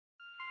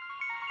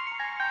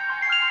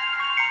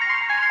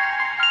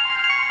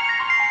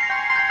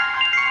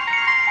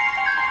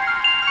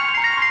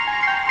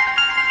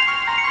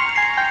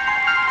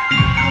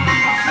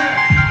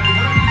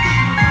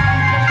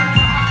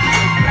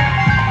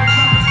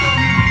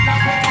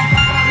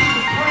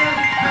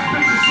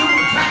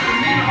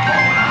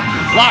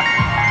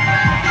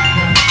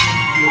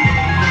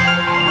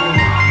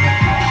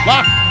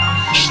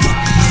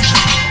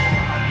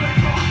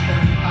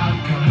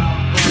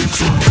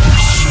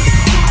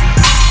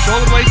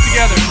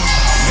together.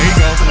 There you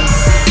go.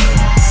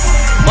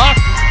 Lock.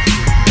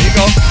 There you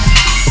go.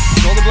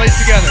 Shoulder blades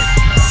together.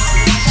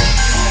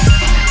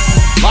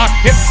 Lock,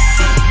 hip.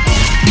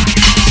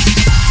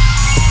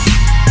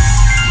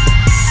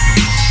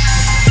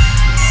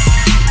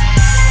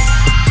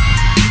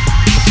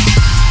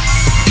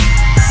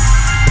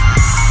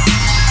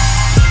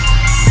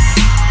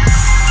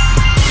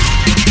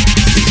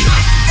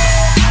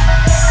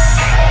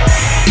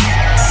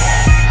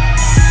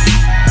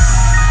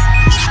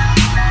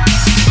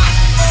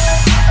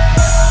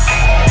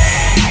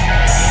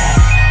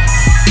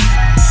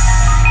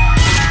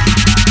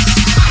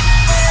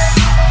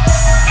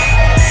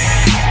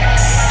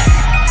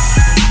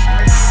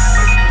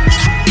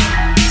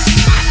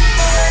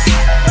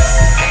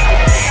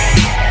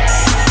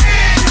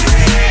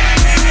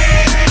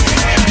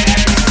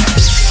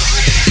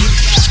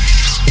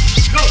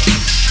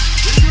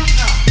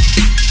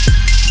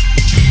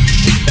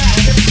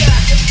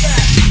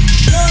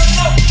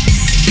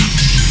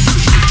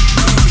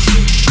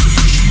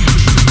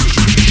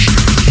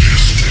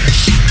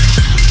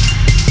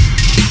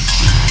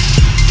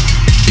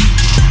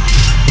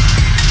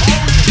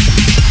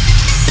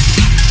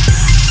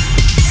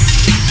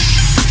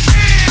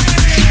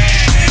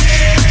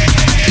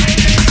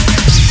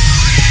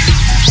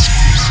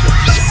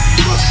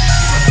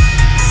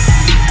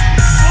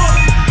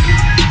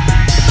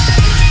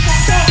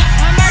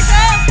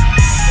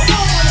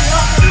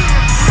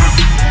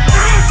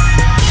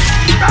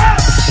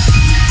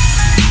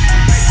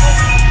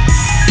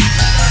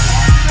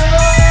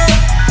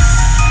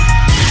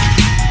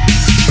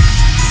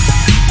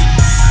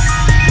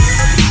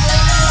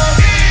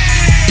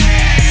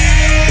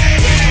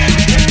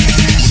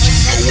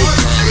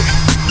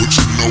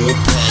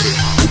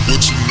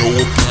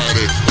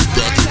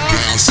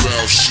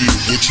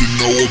 What you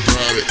know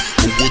about it,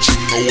 or what you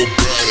know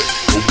about it,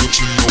 or what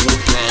you know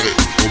about it,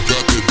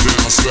 about that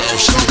down south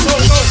shit.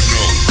 What you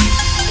know,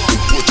 or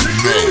what you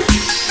know,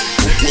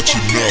 or what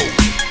you know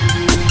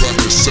about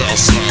that south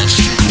side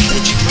shit.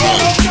 What you know,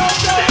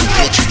 or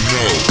what you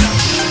know,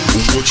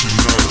 or what you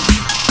know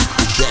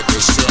about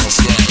that south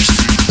side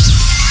shit.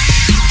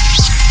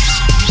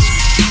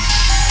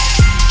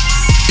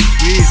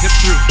 Squeeze, hip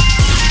through.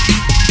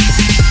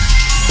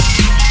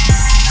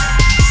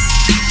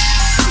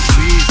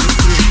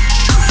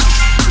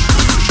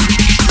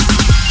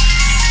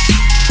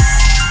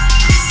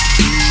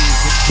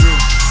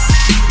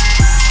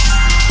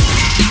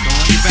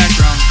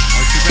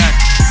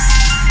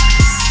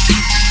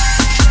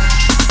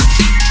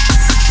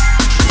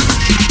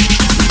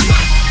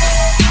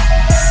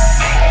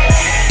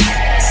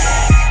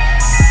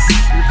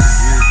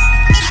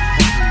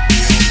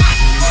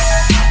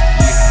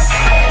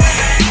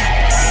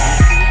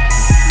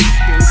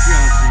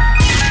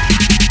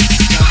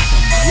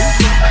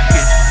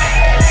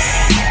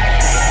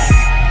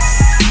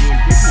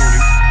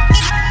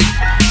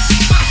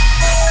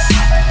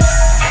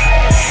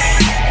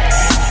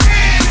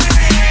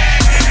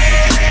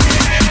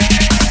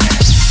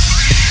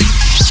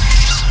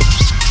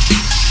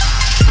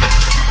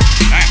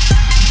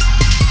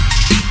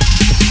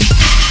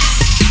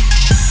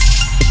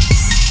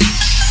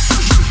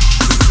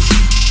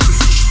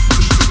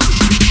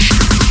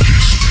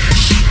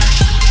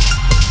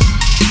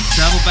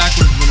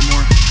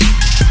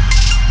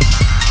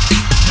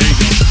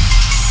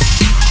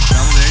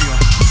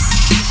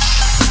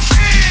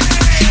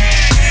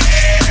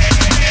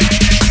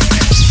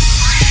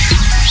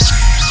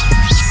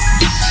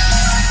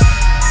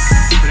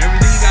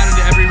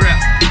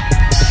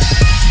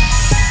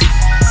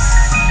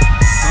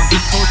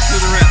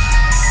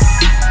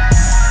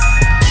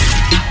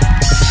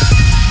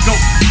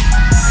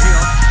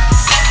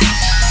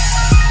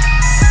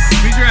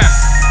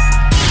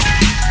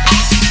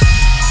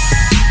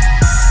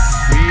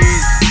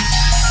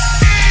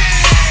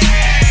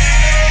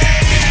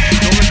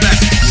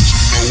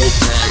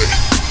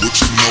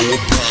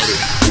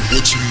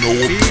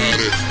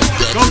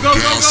 Go, go, go,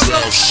 go,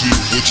 go. Shit,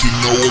 what you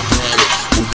know about it, or